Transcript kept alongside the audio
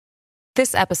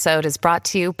This episode is brought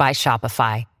to you by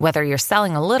Shopify. Whether you're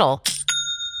selling a little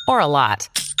or a lot,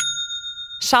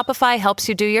 Shopify helps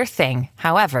you do your thing,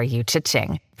 however you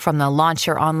cha-ching. From the launch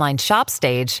your online shop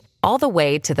stage, all the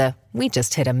way to the we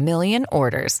just hit 1 million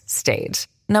orders stage.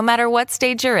 No matter what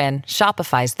stage you're in,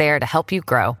 Shopify's there to help you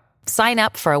grow. Sign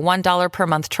up for a $1 per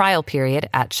month trial period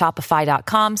at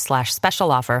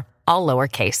shopify.com/special offer, all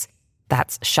lowercase.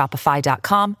 That's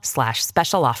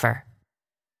shopify.com/special offer.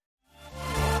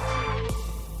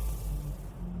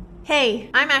 Hey,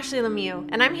 I'm Ashley Lemieux,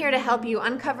 and I'm here to help you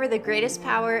uncover the greatest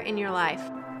power in your life.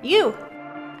 You!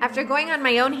 After going on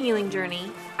my own healing journey,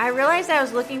 I realized I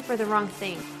was looking for the wrong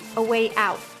thing, a way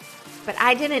out. But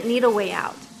I didn't need a way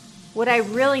out. What I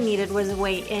really needed was a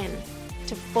way in,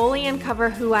 to fully uncover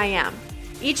who I am.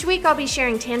 Each week I'll be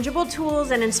sharing tangible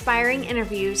tools and inspiring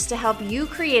interviews to help you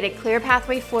create a clear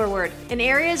pathway forward in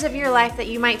areas of your life that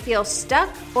you might feel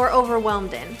stuck or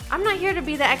overwhelmed in. I'm not here to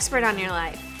be the expert on your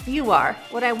life. You are.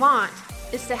 What I want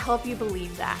is to help you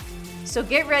believe that. So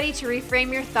get ready to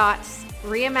reframe your thoughts,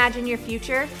 reimagine your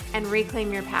future, and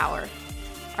reclaim your power.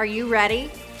 Are you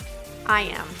ready? I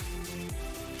am.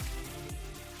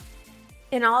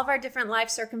 In all of our different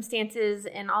life circumstances,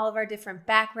 in all of our different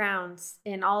backgrounds,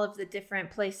 in all of the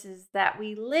different places that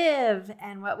we live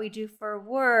and what we do for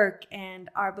work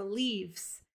and our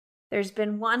beliefs, there's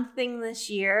been one thing this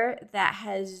year that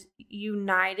has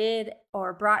united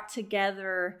or brought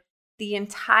together the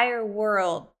entire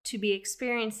world to be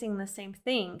experiencing the same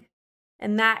thing.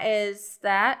 And that is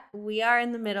that we are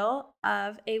in the middle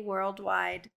of a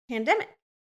worldwide pandemic.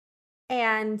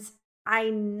 And I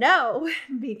know,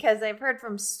 because I've heard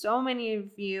from so many of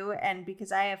you and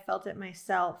because I have felt it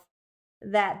myself,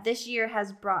 that this year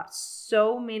has brought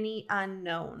so many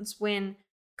unknowns. When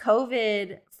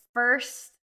COVID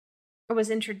first was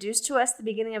introduced to us at the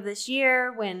beginning of this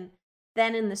year,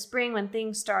 then in the spring when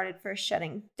things started first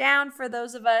shutting down for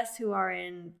those of us who are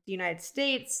in the United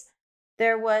States,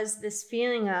 there was this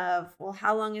feeling of, well,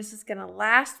 how long is this going to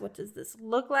last? What does this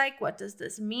look like? What does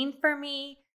this mean for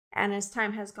me? And as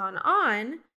time has gone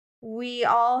on, we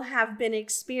all have been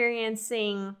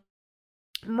experiencing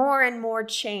more and more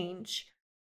change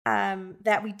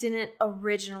that we didn't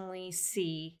originally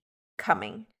see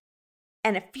coming.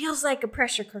 And it feels like a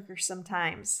pressure cooker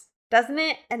sometimes, doesn't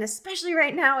it? And especially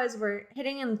right now as we're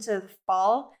hitting into the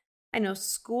fall, I know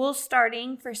school's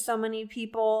starting for so many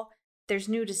people. There's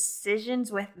new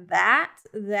decisions with that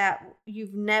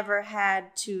you've never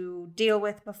had to deal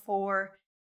with before.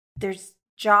 There's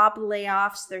job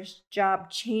layoffs, there's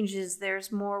job changes,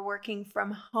 there's more working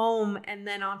from home. And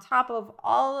then on top of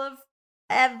all of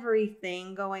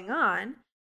everything going on,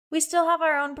 we still have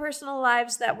our own personal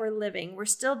lives that we're living. We're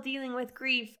still dealing with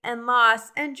grief and loss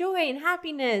and joy and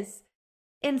happiness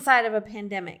inside of a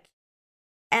pandemic.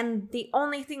 And the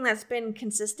only thing that's been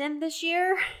consistent this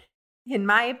year, in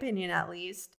my opinion at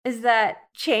least, is that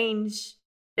change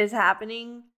is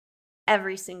happening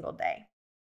every single day.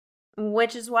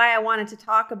 Which is why I wanted to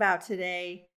talk about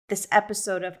today this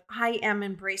episode of I Am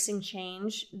Embracing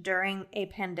Change During a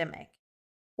Pandemic.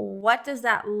 What does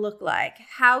that look like?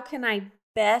 How can I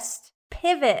best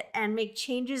pivot and make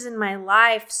changes in my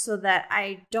life so that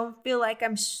I don't feel like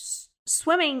I'm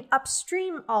swimming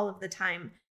upstream all of the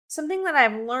time? Something that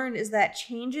I've learned is that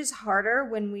change is harder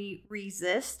when we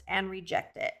resist and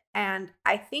reject it. And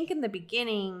I think in the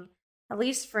beginning, at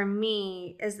least for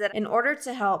me, is that in order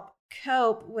to help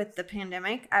cope with the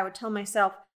pandemic, I would tell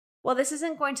myself, well, this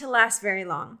isn't going to last very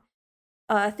long.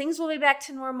 Things will be back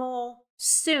to normal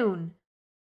soon.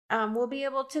 We'll be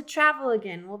able to travel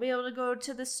again. We'll be able to go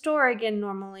to the store again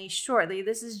normally shortly.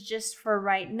 This is just for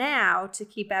right now to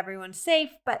keep everyone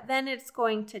safe, but then it's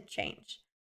going to change.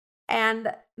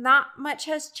 And not much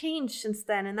has changed since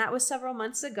then, and that was several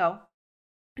months ago.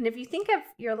 And if you think of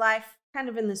your life kind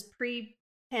of in this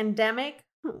pre-pandemic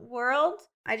world,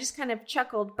 I just kind of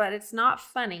chuckled, but it's not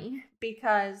funny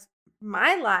because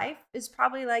my life is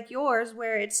probably like yours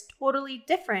where it's totally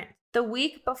different. The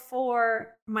week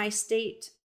before my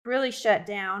state really shut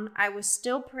down, I was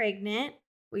still pregnant.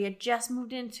 We had just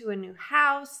moved into a new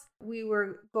house. We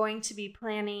were going to be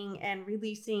planning and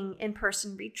releasing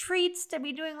in-person retreats to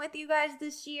be doing with you guys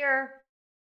this year.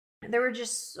 There were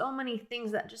just so many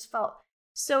things that just felt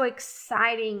so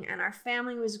exciting, and our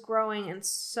family was growing, and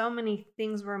so many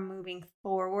things were moving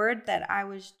forward that I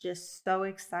was just so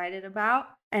excited about.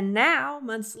 And now,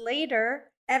 months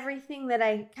later, everything that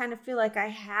I kind of feel like I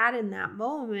had in that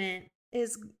moment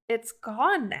it's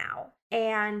gone now.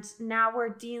 And now we're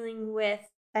dealing with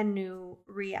a new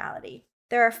reality.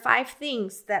 There are 5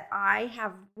 things that I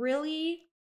have really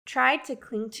tried to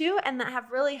cling to and that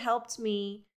have really helped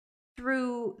me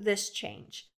through this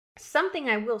change. something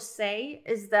I will say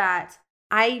is that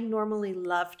I normally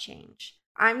love change.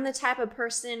 I'm the type of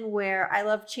person where I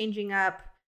love changing up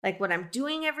like what I'm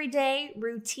doing every day.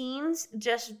 Routines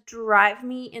just drive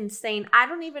me insane. I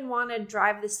don't even want to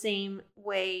drive the same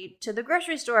way to the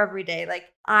grocery store every day.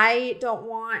 Like I don't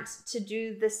want to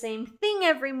do the same thing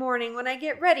every morning when I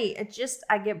get ready.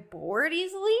 I get bored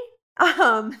easily.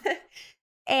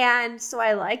 And so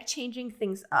I like changing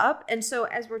things up. And so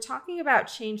as we're talking about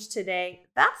change today,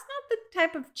 that's not the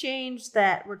type of change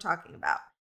that we're talking about.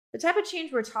 The type of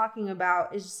change we're talking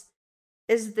about is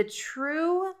the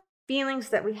true feelings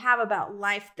that we have about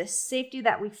life, the safety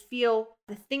that we feel,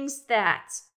 the things that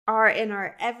are in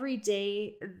our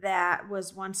everyday that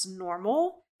was once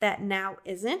normal that now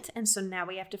isn't. And so now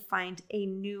we have to find a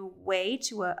new way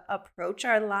to approach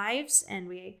our lives, and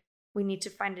we need to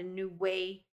find a new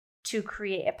way to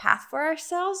create a path for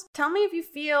ourselves. Tell me if you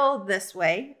feel this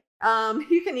way.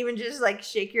 You can even just like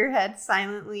shake your head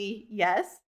silently,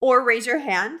 yes, or raise your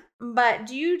hand. But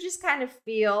do you just kind of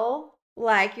feel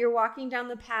like you're walking down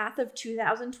the path of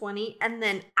 2020 and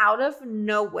then out of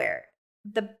nowhere,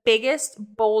 the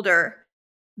biggest boulder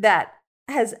that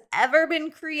has ever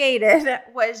been created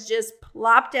was just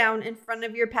plopped down in front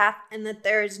of your path, and that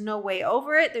there is no way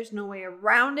over it, there's no way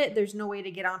around it, there's no way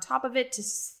to get on top of it to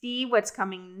see what's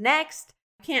coming next.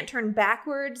 You can't turn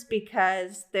backwards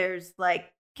because there's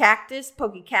like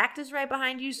pokey cactus right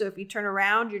behind you. So if you turn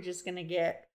around, you're just going to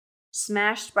get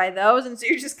smashed by those. And so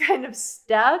you're just kind of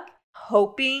stuck,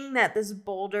 hoping that this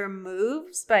boulder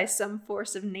moves by some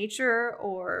force of nature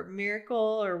or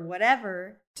miracle or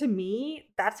whatever. To me,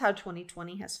 that's how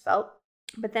 2020 has felt.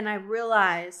 But then I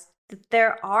realized that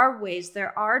there are ways,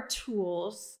 there are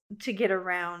tools to get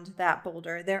around that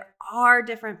boulder. There are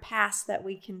different paths that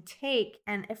we can take.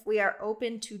 And if we are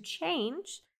open to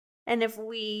change, and if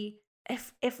we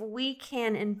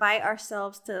can invite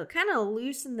ourselves to kind of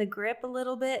loosen the grip a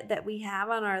little bit that we have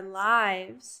on our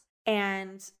lives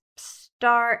and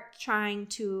start trying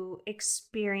to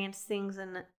experience things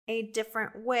in a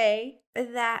different way,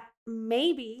 that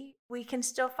maybe we can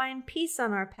still find peace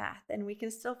on our path, and we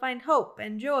can still find hope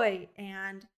and joy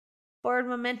and forward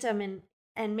momentum,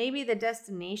 and maybe the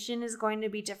destination is going to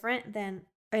be different than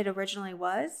it originally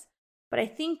was. But I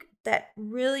think that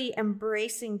really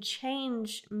embracing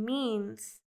change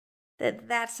means that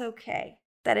that's okay,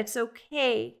 that it's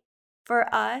okay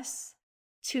for us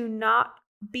to not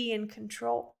be in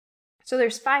control. So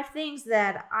there's 5 things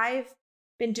that I've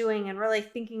been doing and really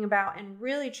thinking about and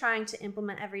really trying to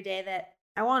implement every day that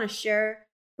I want to share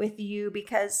with you,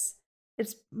 because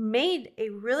it's made a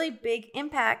really big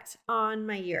impact on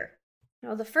my year.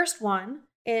 Now, the first one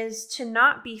is to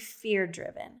not be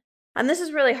fear-driven. And this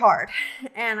is really hard.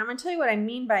 And I'm going to tell you what I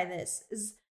mean by this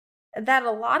is that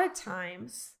a lot of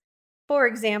times, for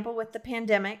example, with the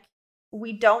pandemic,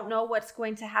 we don't know what's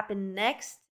going to happen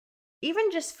next,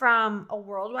 even just from a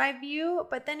worldwide view,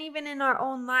 but then even in our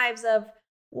own lives of,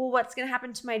 well, what's going to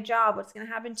happen to my job? What's going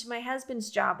to happen to my husband's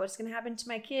job? What's going to happen to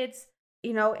my kids,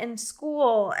 in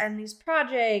school and these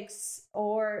projects,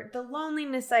 or the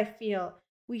loneliness I feel.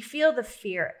 We feel the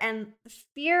fear, and the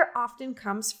fear often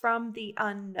comes from the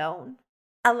unknown.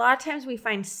 A lot of times we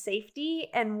find safety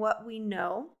in what we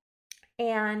know,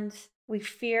 and we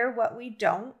fear what we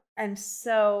don't. And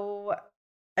so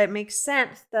it makes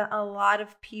sense that a lot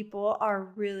of people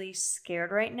are really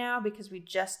scared right now because we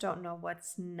just don't know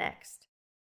what's next.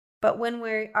 But when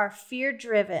we are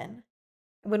fear-driven,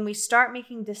 when we start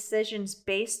making decisions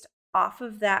based off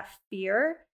of that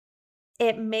fear,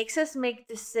 it makes us make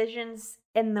decisions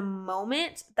in the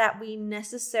moment that we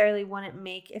necessarily wouldn't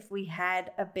make if we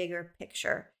had a bigger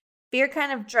picture. Fear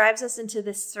kind of drives us into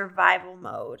this survival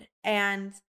mode.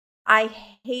 And I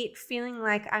hate feeling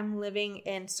like I'm living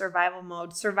in survival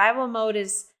mode. Survival mode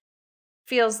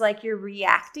feels like you're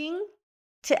reacting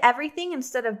to everything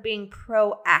instead of being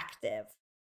proactive.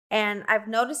 And I've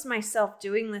noticed myself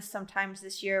doing this sometimes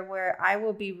this year, where I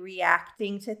will be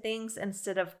reacting to things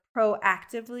instead of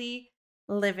proactively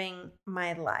living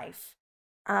my life.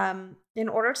 In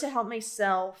order to help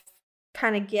myself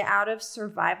kind of get out of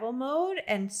survival mode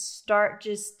and start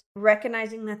just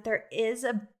recognizing that there is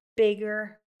a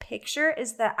bigger picture,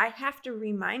 is that I have to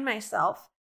remind myself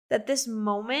that this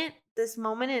moment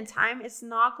in time is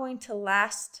not going to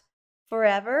last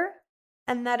forever,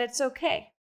 and that it's okay.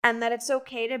 And that it's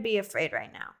okay to be afraid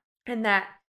right now. And that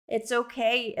it's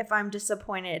okay if I'm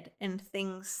disappointed in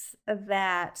things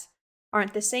that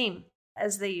aren't the same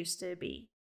as they used to be.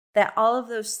 That all of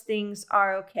those things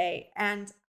are okay.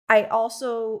 And I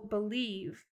also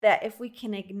believe that if we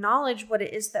can acknowledge what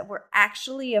it is that we're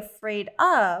actually afraid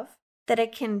of, that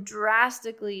it can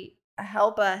drastically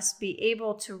help us be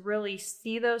able to really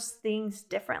see those things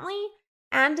differently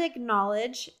and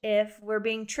acknowledge if we're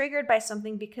being triggered by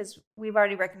something because we've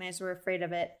already recognized we're afraid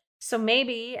of it. So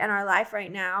maybe in our life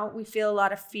right now, we feel a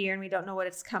lot of fear and we don't know what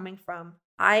it's coming from.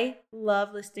 I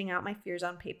love listing out my fears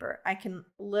on paper. I can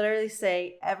literally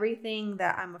say everything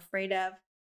that I'm afraid of.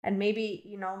 And maybe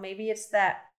it's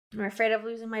that I'm afraid of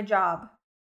losing my job.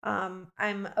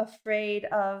 I'm afraid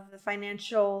of the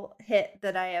financial hit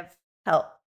that I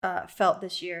have felt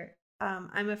this year.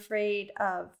 I'm afraid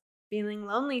of feeling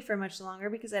lonely for much longer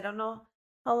because I don't know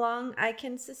how long I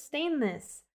can sustain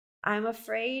this. I'm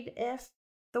afraid if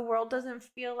the world doesn't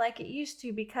feel like it used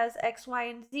to because X, Y,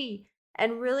 and Z.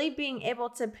 And really being able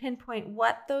to pinpoint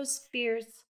what those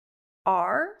fears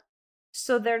are,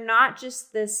 so they're not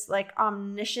just this like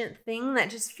omniscient thing that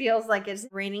just feels like it's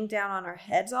raining down on our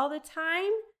heads all the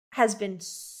time, has been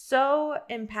so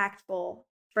impactful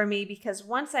for me, because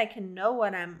once I can know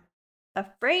what I'm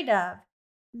afraid of,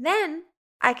 then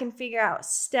I can figure out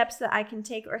steps that I can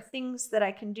take or things that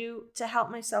I can do to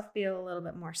help myself feel a little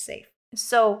bit more safe.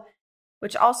 So,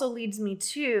 which also leads me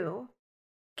to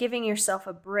giving yourself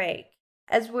a break.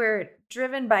 As we're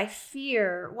driven by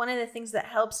fear, one of the things that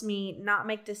helps me not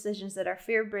make decisions that are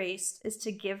fear-based is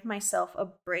to give myself a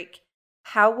break.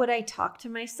 How would I talk to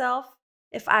myself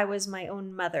if I was my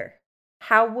own mother?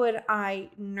 How would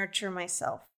I nurture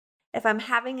myself? If I'm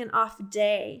having an off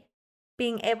day,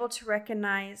 being able to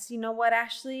recognize, you know what,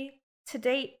 Ashley,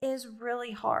 today is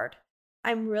really hard.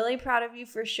 I'm really proud of you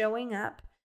for showing up.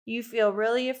 You feel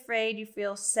really afraid, you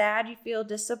feel sad, you feel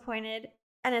disappointed,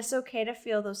 and it's okay to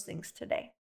feel those things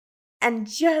today. And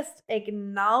just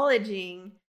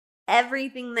acknowledging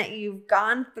everything that you've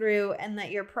gone through and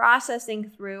that you're processing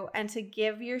through, and to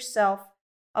give yourself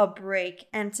a break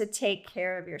and to take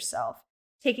care of yourself.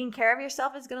 Taking care of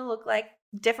yourself is going to look like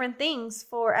different things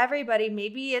for everybody.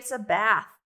 Maybe it's a bath.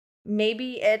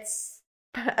 Maybe it's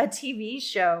a TV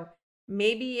show.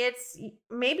 Maybe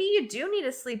you do need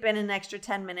to sleep in an extra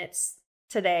 10 minutes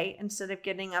today instead of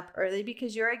getting up early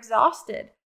because you're exhausted.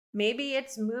 Maybe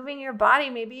it's moving your body.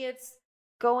 Maybe it's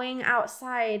going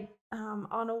outside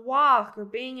on a walk or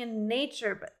being in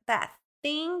nature. But that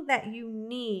thing that you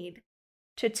need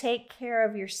to take care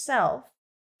of yourself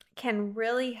can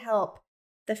really help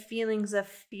the feelings of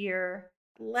fear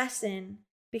lessen,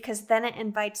 because then it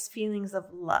invites feelings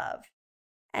of love.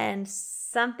 And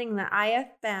something that I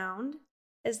have found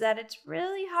is that it's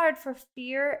really hard for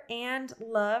fear and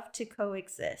love to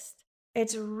coexist.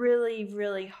 It's really,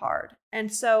 really hard.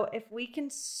 And so if we can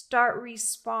start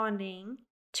responding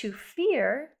to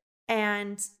fear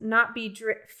and not be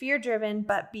fear-driven,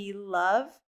 but be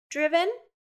love-driven,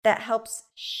 that helps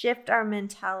shift our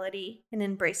mentality in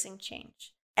embracing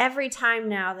change. Every time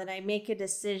now that I make a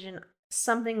decision,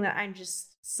 something that I'm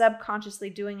just subconsciously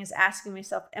doing is asking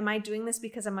myself, am I doing this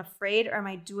because I'm afraid, or am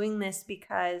I doing this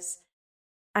because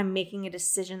I'm making a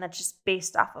decision that's just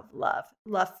based off of love?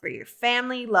 Love for your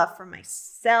family, love for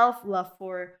myself, love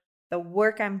for the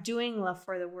work I'm doing, love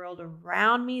for the world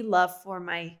around me, love for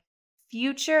my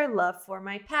future, love for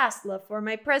my past, love for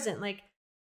my present. Like,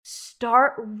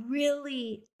 start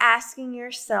really asking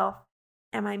yourself,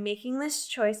 am I making this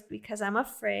choice because I'm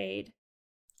afraid?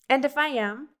 And if I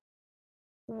am,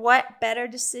 what better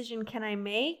decision can I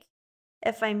make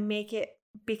if I make it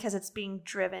because it's being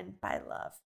driven by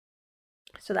love?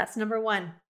 So that's number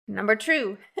one. Number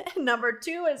two. Number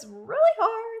two is really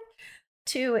hard.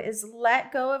 2 is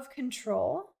let go of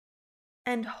control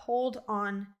and hold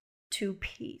on to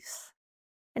peace.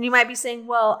 And you might be saying,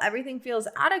 well, everything feels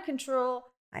out of control.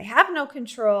 I have no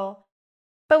control,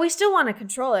 but we still want to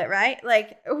control it, right?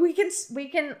 Like we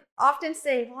can often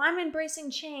say, well, I'm embracing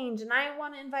change and I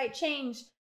want to invite change,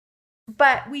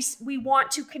 but we want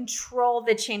to control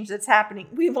the change that's happening.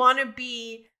 We want to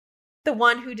be the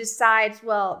one who decides,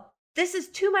 well, this is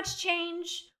too much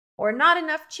change or not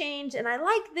enough change, and I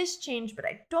like this change, but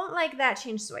I don't like that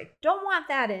change, so I don't want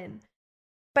that in.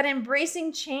 But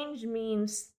embracing change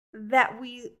means that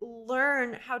we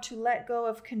learn how to let go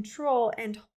of control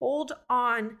and hold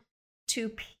on to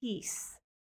peace.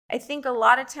 I think a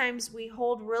lot of times we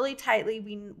hold really tightly,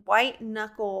 we white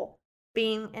knuckle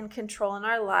being in control in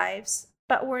our lives,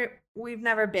 but we've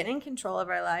never been in control of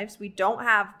our lives. We don't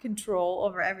have control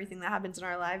over everything that happens in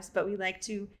our lives, but we like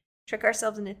to trick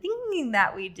ourselves into thinking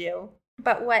that we do.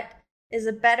 But what is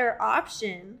a better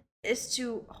option is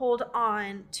to hold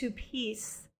on to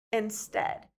peace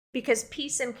instead. Because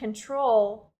peace and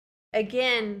control,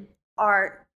 again,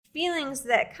 are feelings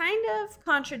that kind of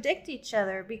contradict each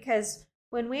other. Because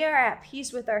when we are at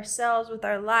peace with ourselves, with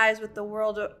our lives, with the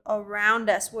world around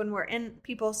us, when we're in,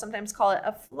 people sometimes call it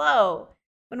a flow,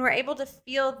 When we're able to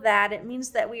feel that, it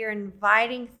means that we are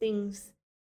inviting things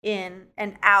in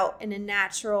and out in a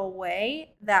natural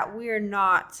way that we're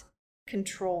not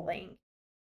controlling.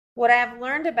 What I've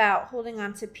learned about holding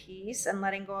on to peace and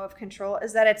letting go of control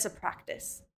is that it's a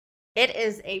practice. It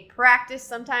is a practice.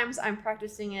 Sometimes I'm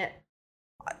practicing it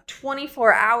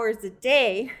 24 hours a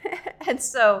day. And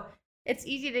so it's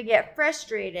easy to get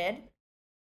frustrated,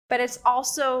 but it's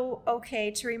also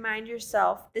okay to remind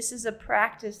yourself, this is a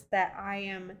practice that I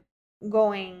am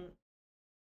going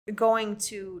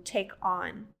to take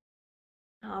on.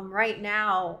 Right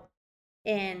now,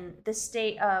 in the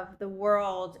state of the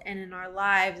world and in our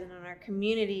lives and in our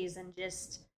communities and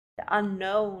just the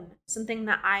unknown, something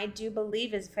that I do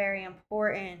believe is very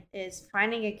important is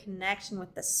finding a connection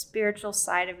with the spiritual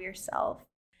side of yourself.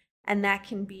 And that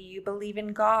can be you believe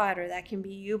in God, or that can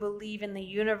be you believe in the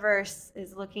universe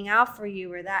is looking out for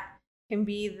you, or that can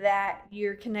be that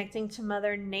you're connecting to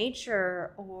Mother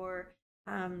Nature, or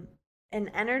an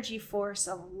energy force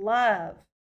of love.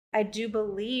 I do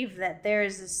believe that there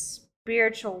is a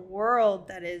spiritual world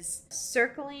that is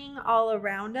circling all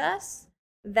around us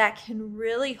that can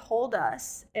really hold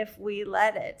us if we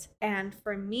let it. And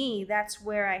for me, that's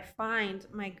where I find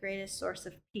my greatest source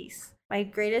of peace. My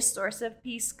greatest source of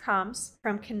peace comes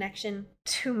from connection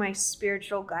to my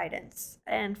spiritual guidance.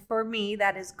 And for me,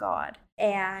 that is God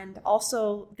and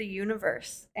also the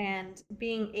universe, and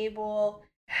being able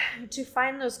to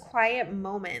find those quiet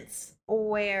moments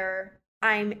where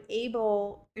I'm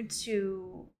able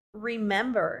to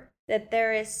remember that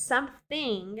there is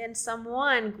something and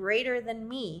someone greater than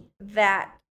me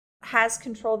that has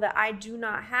control that I do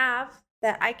not have,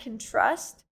 that I can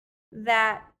trust,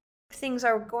 that things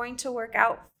are going to work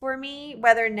out for me,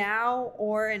 whether now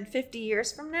or in 50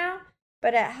 years from now.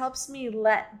 But it helps me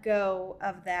let go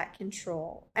of that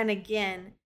control. And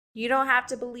again, you don't have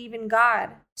to believe in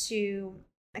God to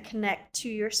connect to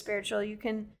your spiritual. You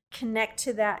can connect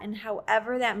to that in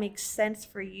however that makes sense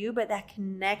for you, but that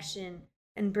connection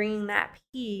and bringing that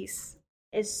peace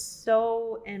is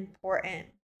so important.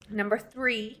 Number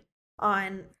 3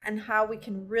 on how we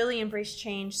can really embrace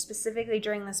change, specifically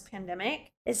during this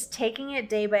pandemic, is taking it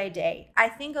day by day. I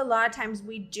think a lot of times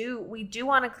we do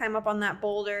want to climb up on that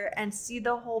boulder and see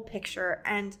the whole picture.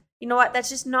 And you know what? That's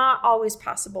just not always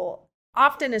possible.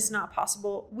 Often it's not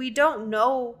possible. We don't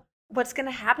know what's going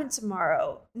to happen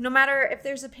tomorrow, no matter if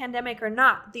there's a pandemic or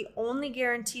not. The only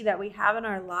guarantee that we have in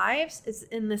our lives is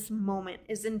in this moment,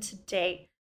 is in today,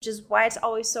 which is why it's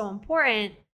always so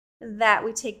important that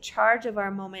we take charge of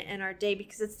our moment and our day,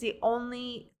 because it's the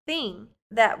only thing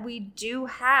that we do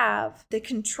have the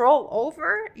control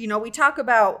over. You know, we talk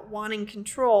about wanting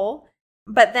control,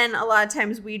 but then a lot of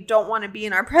times we don't want to be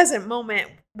in our present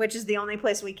moment, which is the only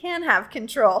place we can have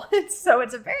control. So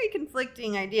it's a very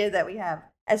conflicting idea that we have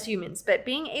as humans, but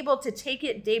being able to take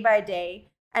it day by day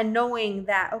and knowing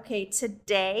that, okay,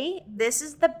 today, this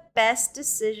is the best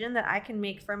decision that I can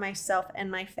make for myself and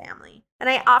my family. And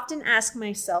I often ask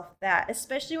myself that,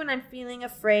 especially when I'm feeling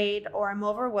afraid or I'm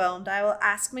overwhelmed, I will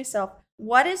ask myself,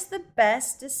 what is the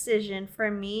best decision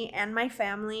for me and my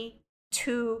family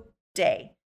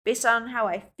today? Based on how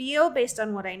I feel, based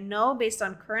on what I know, based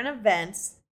on current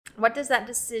events, what do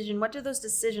those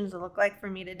decisions look like for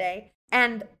me today?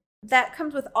 And that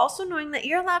comes with also knowing that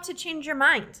you're allowed to change your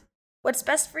mind. What's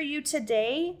best for you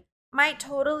today might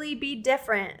totally be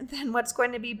different than what's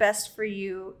going to be best for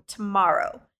you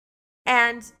tomorrow.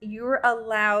 And you're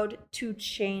allowed to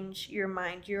change your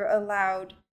mind. You're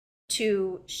allowed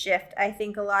to shift. I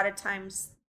think a lot of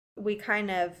times we kind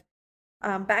of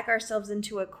back ourselves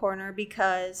into a corner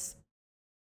because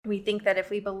we think that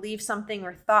if we believe something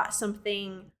or thought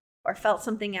something or felt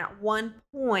something at one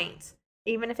point,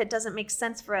 even if it doesn't make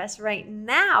sense for us right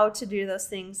now to do those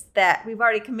things, that we've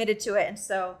already committed to it. And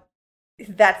so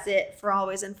that's it for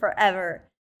always and forever.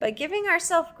 But giving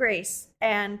ourselves grace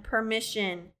and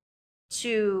permission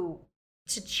to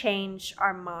change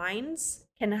our minds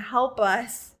can help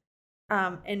us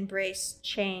embrace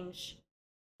change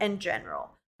in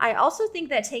general. I also think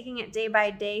that taking it day by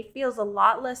day feels a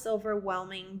lot less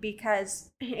overwhelming,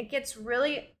 because it gets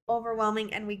really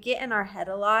overwhelming and we get in our head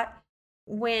a lot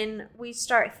when we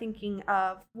start thinking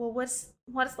of, well,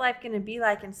 what's life going to be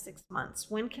like in 6 months?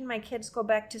 When can my kids go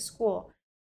back to school?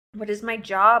 What is my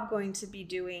job going to be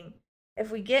doing?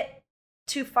 If we get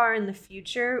too far in the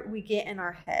future, we get in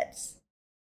our heads.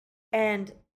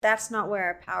 And that's not where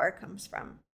our power comes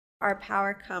from. Our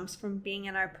power comes from being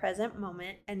in our present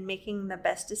moment and making the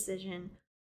best decision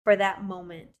for that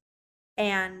moment.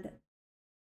 And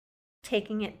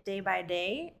taking it day by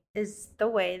day is the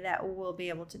way that we'll be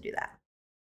able to do that.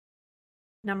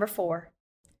 Number 4,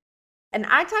 And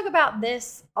I talk about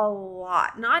this a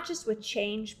lot, not just with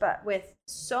change, but with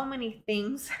so many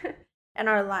things in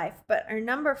our life. But our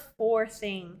number 4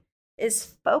 thing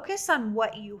is focus on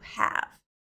what you have.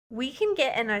 We can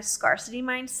get in a scarcity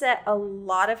mindset a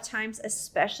lot of times,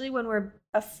 especially when we're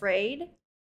afraid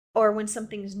or when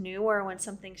something's new or when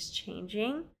something's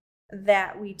changing,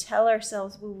 that we tell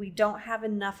ourselves, well, we don't have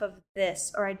enough of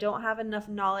this, or I don't have enough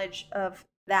knowledge of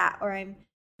that, or I'm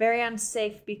very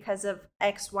unsafe because of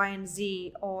X, Y, and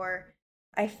Z, or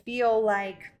I feel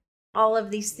like all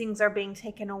of these things are being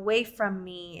taken away from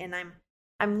me and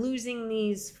I'm losing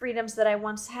these freedoms that I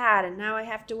once had, and now I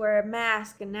have to wear a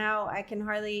mask, and now I can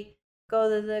hardly go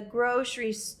to the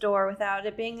grocery store without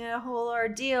it being a whole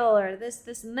ordeal, or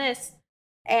this, and this.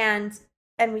 And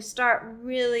we start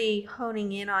really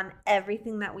honing in on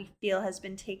everything that we feel has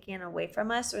been taken away from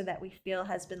us or that we feel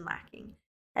has been lacking.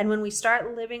 And when we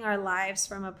start living our lives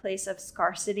from a place of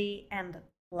scarcity and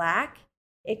lack,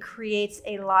 it creates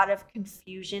a lot of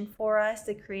confusion for us.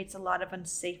 It creates a lot of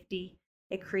unsafety.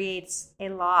 It creates a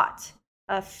lot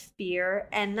of fear.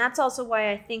 And that's also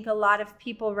why I think a lot of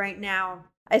people right now,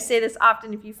 I say this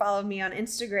often, if you follow me on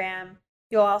Instagram,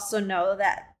 you'll also know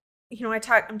that,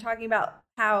 I'm talking about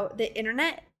how the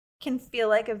internet can feel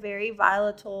like a very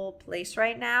volatile place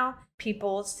right now.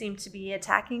 People seem to be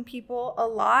attacking people a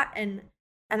lot. And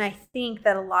I think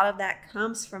that a lot of that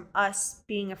comes from us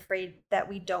being afraid that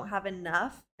we don't have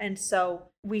enough. And so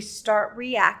we start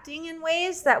reacting in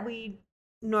ways that we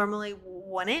normally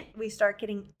wouldn't. We start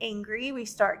getting angry. We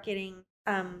start getting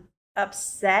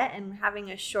upset and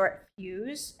having a short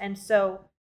fuse. And so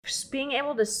just being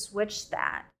able to switch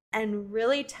that and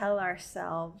really tell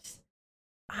ourselves,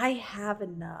 I have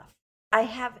enough. I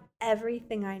have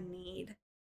everything I need.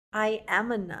 I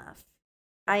am enough.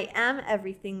 I am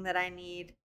everything that I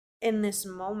need in this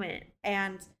moment.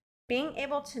 And being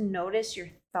able to notice your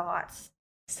thoughts,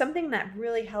 something that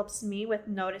really helps me with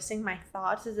noticing my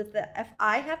thoughts is if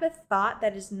I have a thought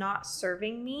that is not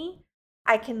serving me,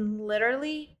 I can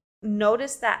literally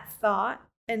notice that thought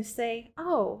and say,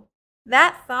 oh,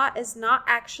 that thought is not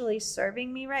actually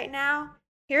serving me right now.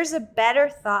 Here's a better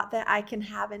thought that I can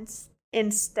have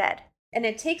instead. And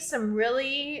it takes some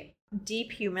really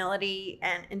deep humility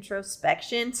and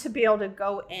introspection to be able to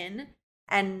go in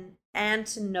and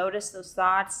to notice those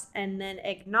thoughts and then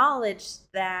acknowledge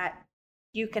that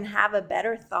you can have a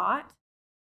better thought,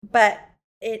 but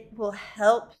it will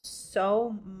help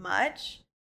so much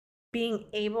being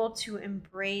able to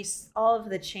embrace all of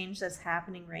the change that's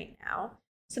happening right now.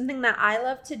 Something that I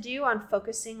love to do on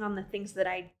focusing on the things that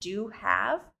I do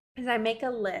have is I make a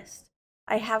list.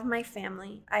 I have my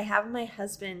family. I have my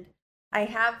husband. I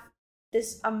have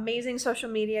this amazing social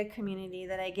media community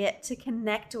that I get to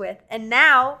connect with. And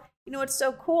now, what's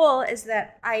so cool is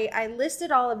that I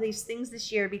listed all of these things this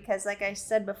year because, like I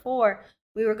said before,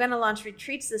 we were going to launch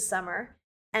retreats this summer.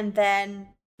 And then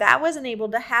that wasn't able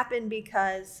to happen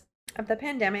because of the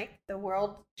pandemic. The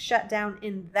world shut down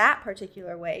in that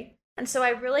particular way. And so I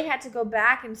really had to go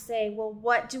back and say, well,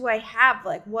 what do I have?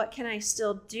 Like, what can I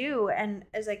still do? And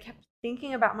as I kept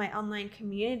thinking about my online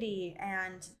community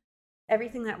and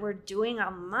everything that we're doing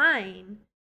online,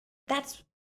 that's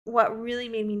what really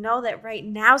made me know that right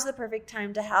now is the perfect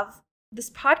time to have this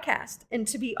podcast. And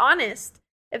to be honest,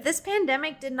 if this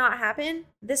pandemic did not happen,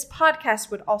 this podcast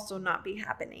would also not be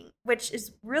happening, which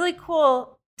is really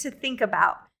cool to think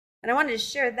about. And I wanted to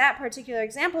share that particular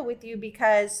example with you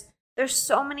because there's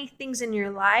so many things in your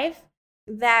life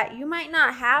that you might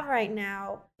not have right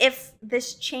now if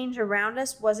this change around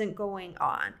us wasn't going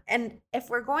on. And if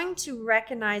we're going to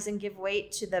recognize and give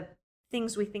weight to the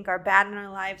things we think are bad in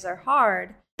our lives are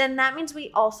hard, then that means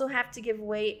we also have to give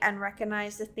weight and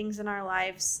recognize the things in our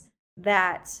lives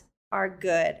that are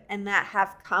good and that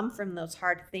have come from those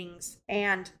hard things.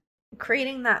 And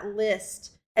creating that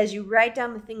list as you write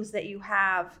down the things that you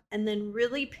have and then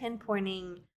really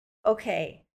pinpointing,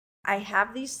 okay, I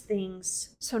have these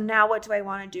things, so now what do I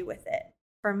want to do with it?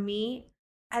 For me,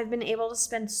 I've been able to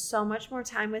spend so much more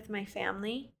time with my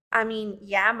family. I mean,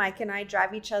 yeah, Mike and I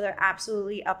drive each other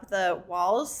absolutely up the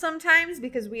walls sometimes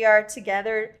because we are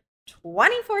together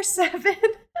 24/7.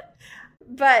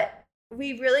 But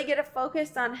we really get to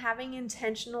focus on having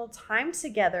intentional time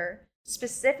together,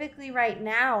 specifically right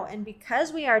now. And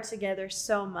because we are together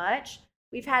so much,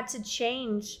 we've had to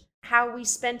change how we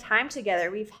spend time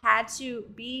together. We've had to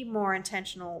be more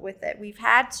intentional with it. We've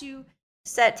had to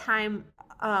set time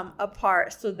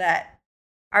apart so that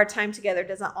our time together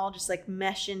doesn't all just like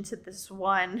mesh into this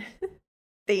one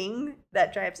thing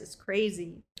that drives us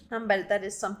crazy. But that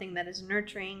is something that is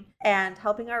nurturing and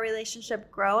helping our relationship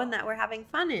grow and that we're having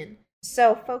fun in.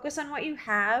 So focus on what you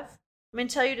have. I'm going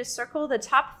to tell you to circle the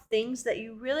top things that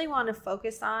you really want to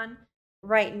focus on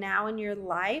right now in your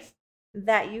life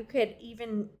that you could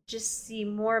even just see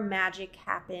more magic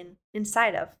happen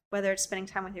inside of, whether it's spending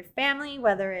time with your family,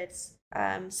 whether it's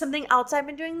something else I've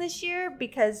been doing this year,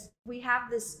 because we have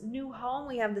this new home,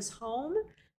 we have this home,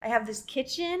 I have this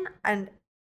kitchen, and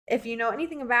if you know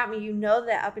anything about me, you know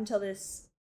that up until this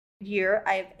year,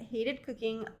 I've hated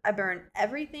cooking. I burned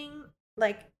everything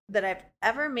like that I've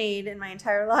ever made in my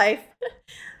entire life.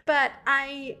 But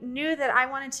I knew that I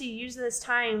wanted to use this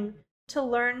time to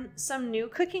learn some new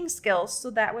cooking skills so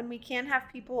that when we can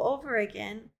have people over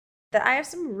again, that I have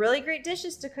some really great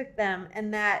dishes to cook them.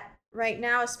 And that right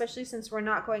now, especially since we're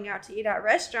not going out to eat at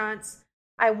restaurants,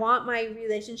 I want my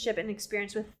relationship and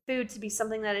experience with food to be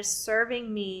something that is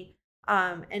serving me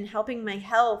and helping my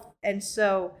health. And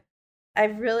so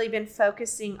I've really been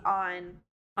focusing on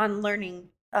learning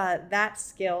that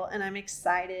skill, and I'm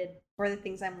excited for the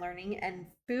things I'm learning. And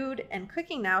food and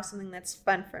cooking now is something that's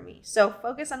fun for me. So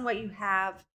focus on what you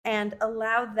have and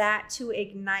allow that to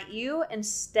ignite you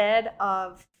instead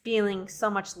of feeling so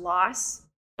much loss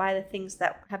by the things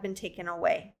that have been taken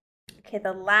away. Okay,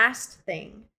 the last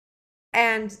thing,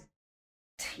 and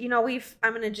I'm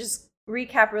going to just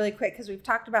recap really quick because we've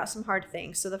talked about some hard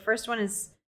things. So the first one is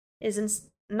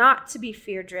not to be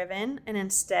fear-driven and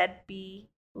instead be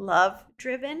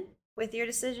love-driven with your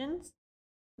decisions.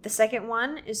 The second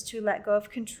one is to let go of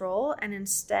control and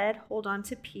instead hold on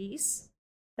to peace.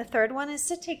 The third one is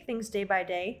to take things day by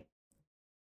day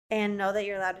and know that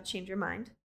you're allowed to change your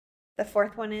mind. The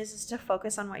fourth one is to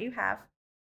focus on what you have.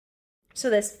 So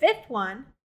this fifth one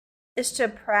is to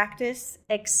practice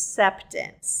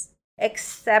acceptance.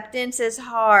 Acceptance is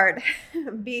hard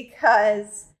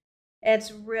because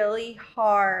it's really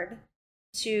hard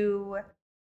to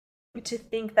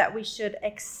think that we should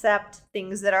accept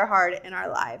things that are hard in our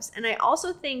lives. And I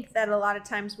also think that a lot of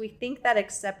times we think that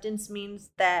acceptance means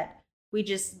that we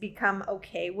just become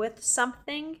okay with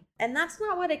something. And that's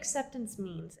not what acceptance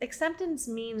means. Acceptance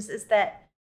means is that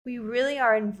we really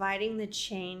are inviting the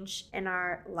change in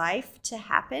our life to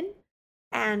happen.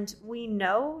 And we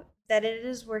know that it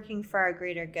is working for our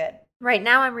greater good. Right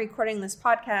now, I'm recording this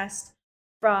podcast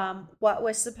from what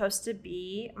was supposed to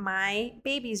be my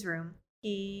baby's room.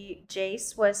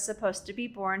 Jace was supposed to be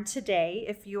born today.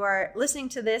 If you are listening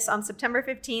to this on September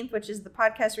 15th, which is the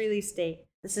podcast release date,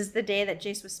 this is the day that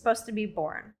Jace was supposed to be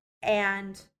born.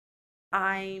 And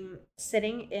I'm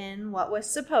sitting in what was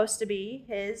supposed to be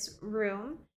his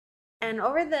room. And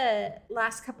over the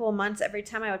last couple of months, every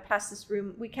time I would pass this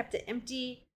room, we kept it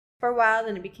empty for a while.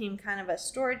 Then it became kind of a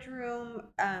storage room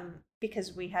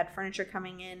because we had furniture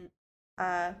coming in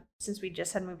since we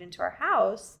just had moved into our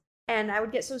house. And I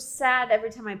would get so sad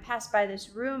every time I passed by this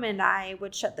room, and I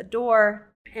would shut the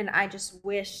door, and I just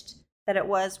wished that it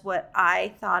was what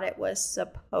I thought it was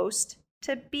supposed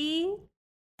to be.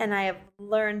 And I have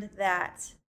learned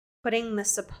that putting the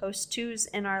supposed tos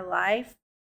in our life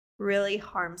really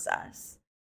harms us.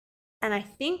 And I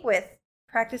think with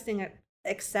practicing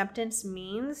acceptance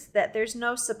means that there's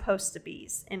no supposed to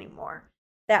be's anymore.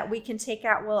 That we can take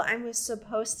out, well, I was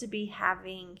supposed to be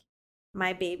having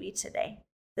my baby today.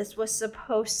 This was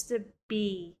supposed to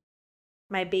be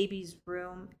my baby's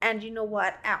room. And you know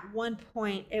what? At one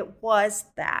point, it was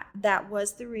that. That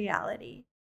was the reality.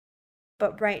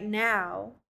 But right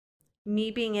now,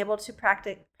 me being able to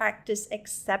practice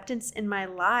acceptance in my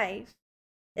life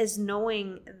is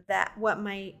knowing that what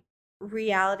my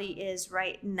reality is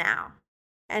right now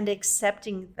and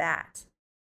accepting that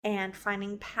and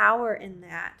finding power in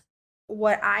that.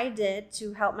 What I did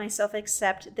to help myself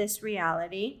accept this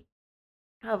reality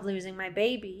of losing my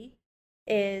baby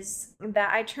is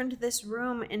that I turned this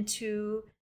room into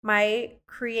my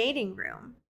creating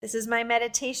room. This is my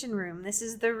meditation room. This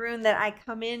is the room that I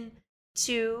come in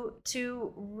to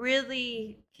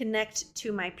really connect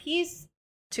to my peace,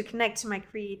 to connect to my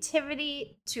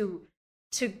creativity, to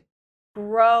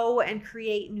grow and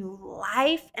create new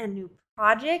life and new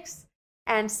projects.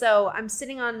 And so I'm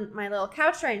sitting on my little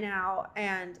couch right now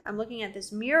and I'm looking at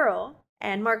this mural.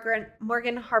 And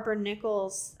Morgan Harper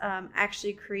Nichols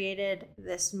actually created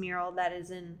this mural that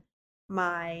is in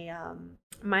my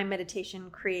my meditation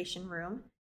creation room.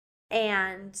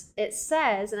 And it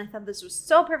says, and I thought this was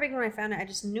so perfect when I found it, I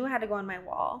just knew it had to go on my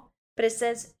wall. But it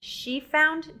says, she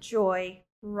found joy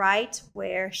right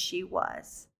where she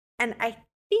was. And I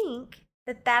think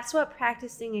that that's what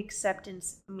practicing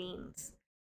acceptance means.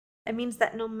 It means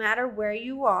that no matter where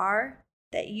you are,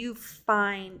 that you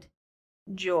find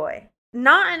joy.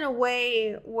 Not in a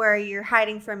way where you're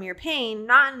hiding from your pain,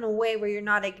 not in a way where you're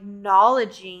not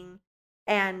acknowledging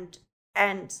and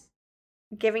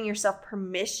giving yourself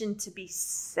permission to be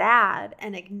sad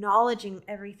and acknowledging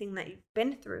everything that you've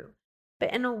been through,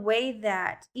 but in a way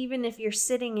that even if you're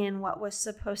sitting in what was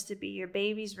supposed to be your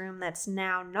baby's room that's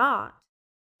now not,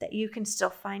 that you can still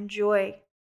find joy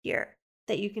here,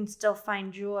 that you can still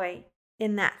find joy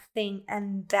in that thing.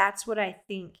 And that's what I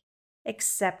think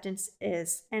acceptance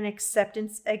is. And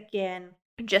acceptance, again,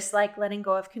 just like letting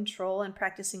go of control and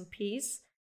practicing peace,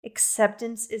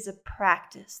 acceptance is a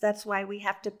practice. That's why we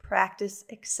have to practice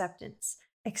acceptance.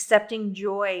 Accepting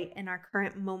joy in our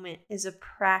current moment is a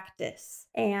practice.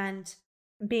 And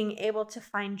being able to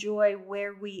find joy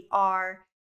where we are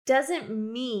doesn't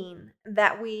mean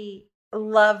that we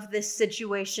love this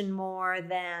situation more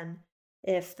than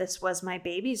if this was my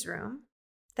baby's room.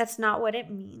 That's not what it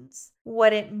means.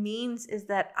 What it means is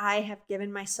that I have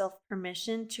given myself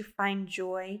permission to find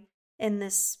joy in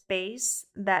this space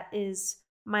that is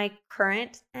my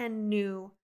current and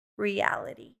new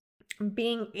reality.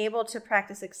 Being able to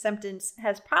practice acceptance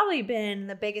has probably been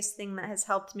the biggest thing that has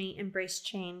helped me embrace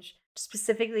change,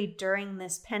 specifically during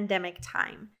this pandemic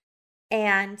time.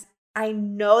 And I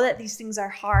know that these things are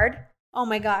hard. Oh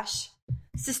my gosh,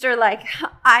 sister, like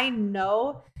I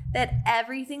know that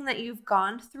everything that you've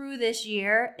gone through this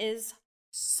year is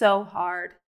so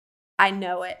hard. I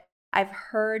know it. I've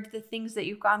heard the things that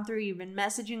you've gone through. You've been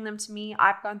messaging them to me.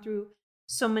 I've gone through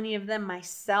so many of them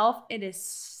myself. It is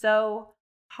so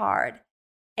hard.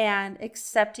 And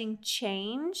accepting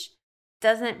change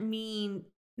doesn't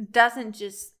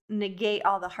just negate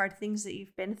all the hard things that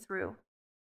you've been through.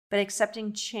 But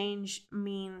accepting change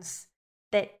means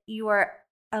that you are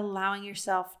allowing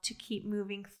yourself to keep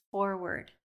moving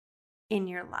forward in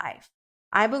your life.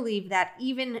 I believe that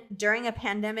even during a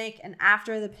pandemic and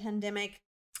after the pandemic,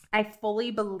 I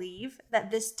fully believe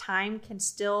that this time can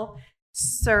still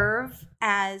serve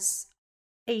as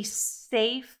a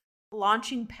safe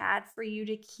launching pad for you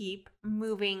to keep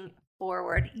moving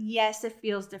forward. Yes, it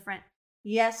feels different.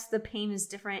 Yes, the pain is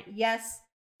different. Yes,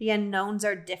 the unknowns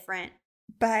are different,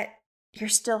 but you're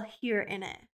still here in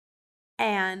it.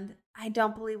 And I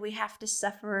don't believe we have to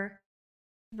suffer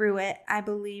through it. I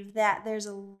believe that there's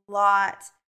a lot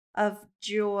of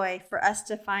joy for us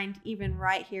to find even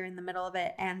right here in the middle of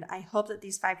it. And I hope that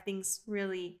these 5 things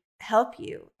really help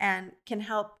you and can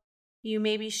help you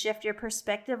maybe shift your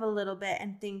perspective a little bit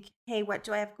and think, hey, what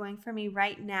do I have going for me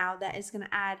right now that is going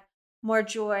to add more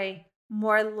joy,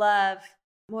 more love,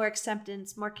 more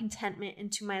acceptance, more contentment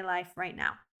into my life right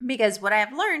now? Because what I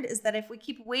have learned is that if we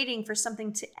keep waiting for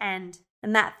something to end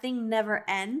and that thing never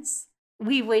ends,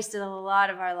 we've wasted a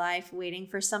lot of our life waiting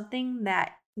for something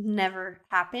that never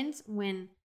happens, when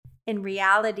in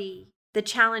reality, the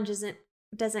challenge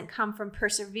doesn't come from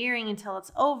persevering until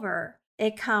it's over.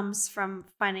 It comes from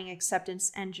finding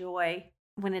acceptance and joy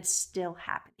when it's still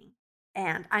happening.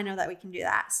 And I know that we can do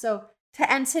that. So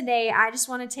to end today, I just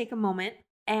want to take a moment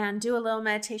and do a little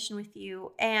meditation with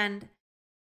you. And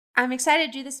I'm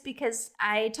excited to do this because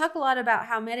I talk a lot about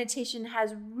how meditation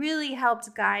has really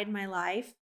helped guide my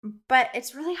life, but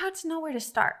it's really hard to know where to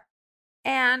start.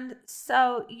 And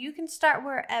so you can start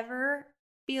wherever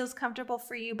feels comfortable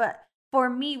for you. But for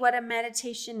me, what a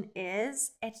meditation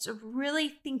is, it's really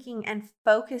thinking and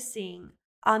focusing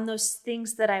on those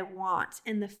things that I want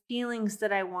and the feelings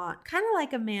that I want, kind of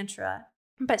like a mantra,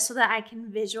 but so that I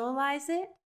can visualize it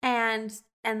and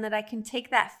that I can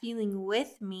take that feeling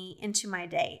with me into my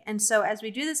day. And so as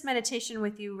we do this meditation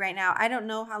with you right now, I don't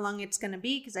know how long it's going to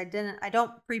be because I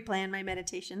don't pre-plan my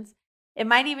meditations. It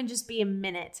might even just be a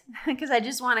minute because I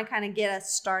just want to kind of get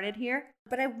us started here.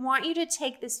 But I want you to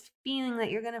take this feeling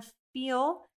that you're going to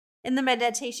feel in the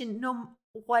meditation,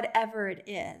 whatever it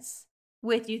is,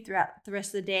 with you throughout the rest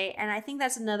of the day. And I think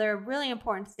that's another really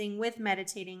important thing with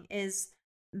meditating is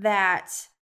that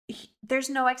there's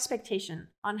no expectation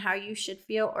on how you should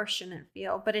feel or shouldn't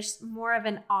feel, but it's more of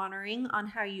an honoring on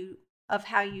how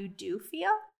you do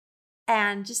feel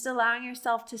and just allowing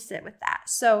yourself to sit with that.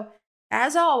 So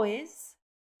as always,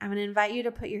 I'm going to invite you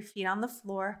to put your feet on the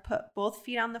floor, put both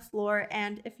feet on the floor.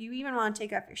 And if you even want to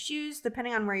take off your shoes,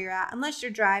 depending on where you're at, unless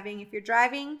you're driving, if you're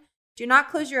driving, do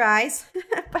not close your eyes,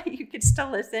 but you could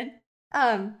still listen.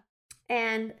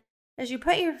 And as you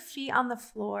put your feet on the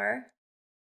floor,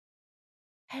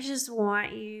 I just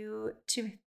want you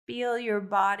to feel your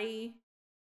body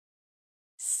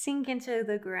sink into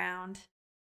the ground.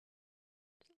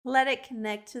 Let it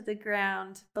connect to the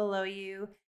ground below you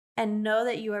and know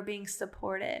that you are being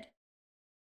supported.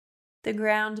 The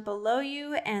ground below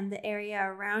you and the area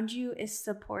around you is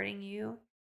supporting you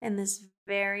in this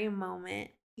very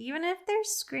moment. Even if there's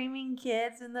screaming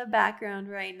kids in the background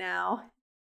right now,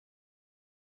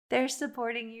 they're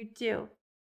supporting you too.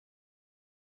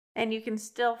 And you can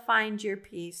still find your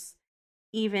peace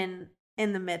even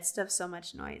in the midst of so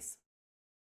much noise.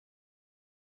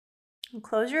 And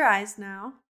close your eyes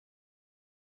now.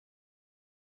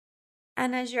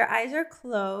 And as your eyes are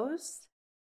closed,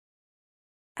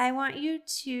 I want you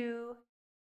to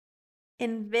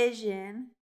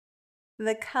envision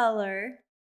the color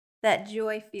that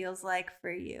joy feels like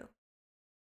for you.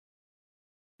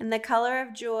 And the color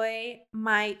of joy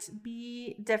might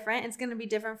be different. It's going to be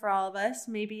different for all of us.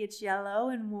 Maybe it's yellow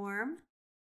and warm.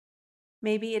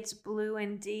 Maybe it's blue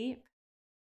and deep.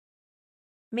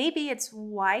 Maybe it's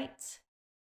white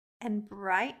and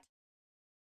bright.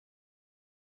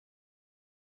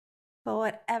 But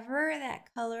whatever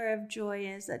that color of joy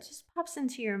is that just pops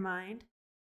into your mind,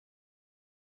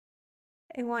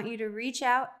 I want you to reach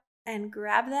out and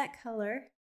grab that color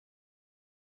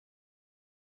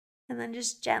and then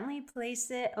just gently place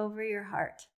it over your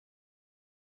heart.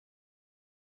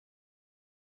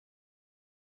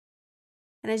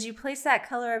 And as you place that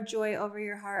color of joy over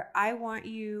your heart, I want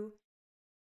you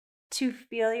to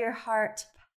feel your heart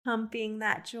pumping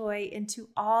that joy into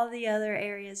all the other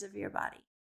areas of your body.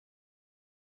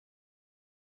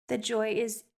 The joy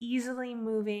is easily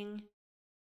moving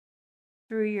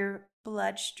through your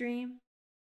bloodstream.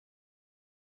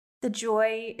 The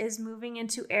joy is moving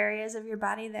into areas of your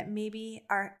body that maybe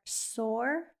are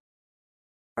sore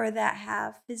or that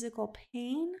have physical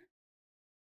pain.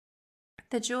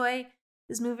 The joy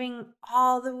is moving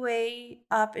all the way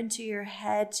up into your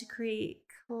head to create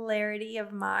clarity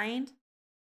of mind.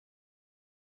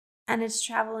 And it's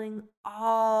traveling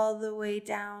all the way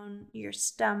down your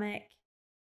stomach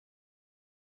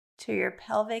to your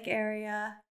pelvic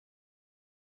area,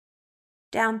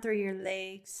 down through your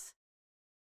legs,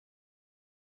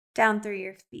 down through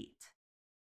your feet,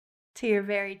 to your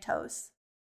very toes.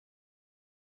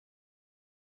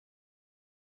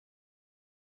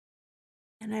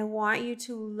 And I want you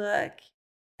to look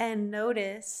and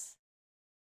notice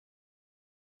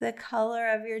the color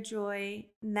of your joy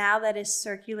now that is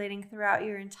circulating throughout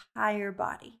your entire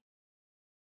body.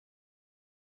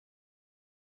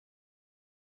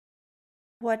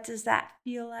 What does that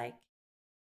feel like?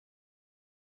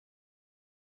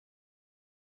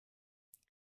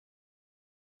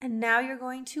 And now you're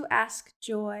going to ask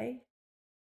joy,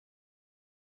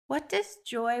 what does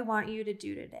joy want you to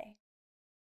do today?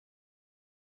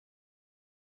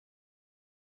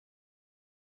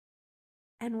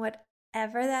 And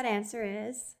whatever that answer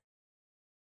is,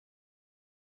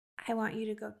 I want you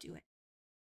to go do it.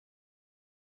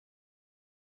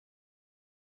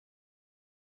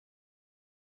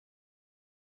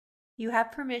 You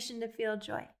have permission to feel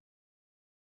joy.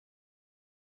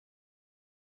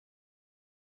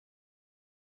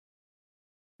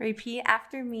 Repeat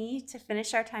after me to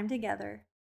finish our time together.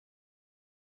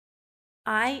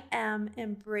 I am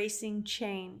embracing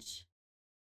change.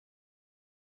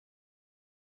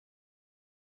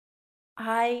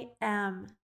 I am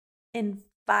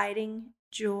inviting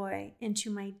joy into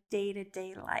my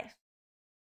day-to-day life.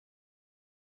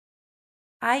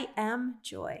 I am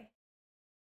joy.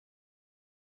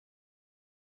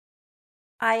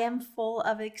 I am full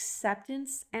of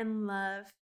acceptance and love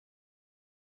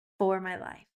for my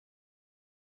life.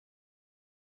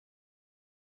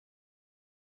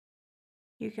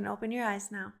 You can open your eyes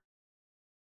now.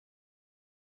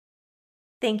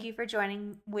 Thank you for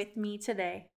joining with me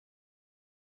today.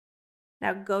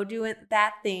 Now go do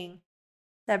that thing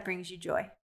that brings you joy.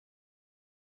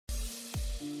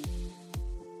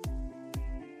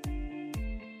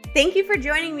 Thank you for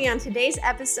joining me on today's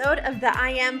episode of the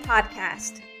I Am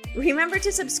Podcast. Remember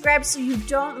to subscribe so you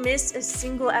don't miss a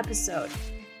single episode.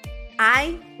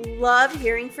 I love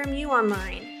hearing from you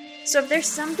online. So if there's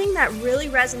something that really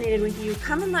resonated with you,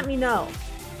 come and let me know.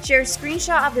 Share a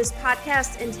screenshot of this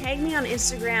podcast and tag me on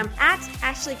Instagram at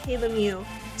AshleyKLemieux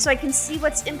so I can see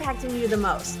what's impacting you the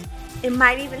most. It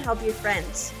might even help your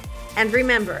friends. And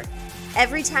remember,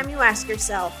 every time you ask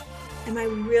yourself, am I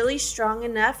really strong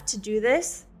enough to do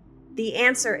this? The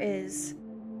answer is,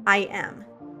 I am.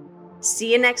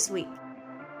 See you next week.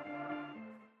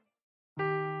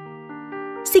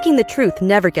 Seeking the truth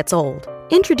never gets old.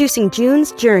 Introducing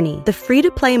June's Journey, the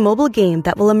free-to-play mobile game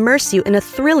that will immerse you in a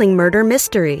thrilling murder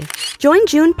mystery. Join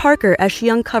June Parker as she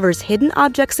uncovers hidden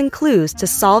objects and clues to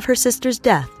solve her sister's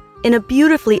death in a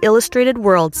beautifully illustrated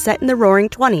world set in the Roaring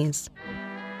 '20s.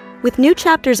 With new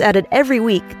chapters added every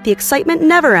week, the excitement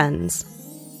never ends.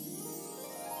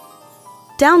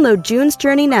 Download June's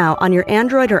Journey now on your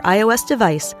Android or iOS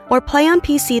device or play on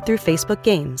PC through Facebook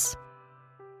Games.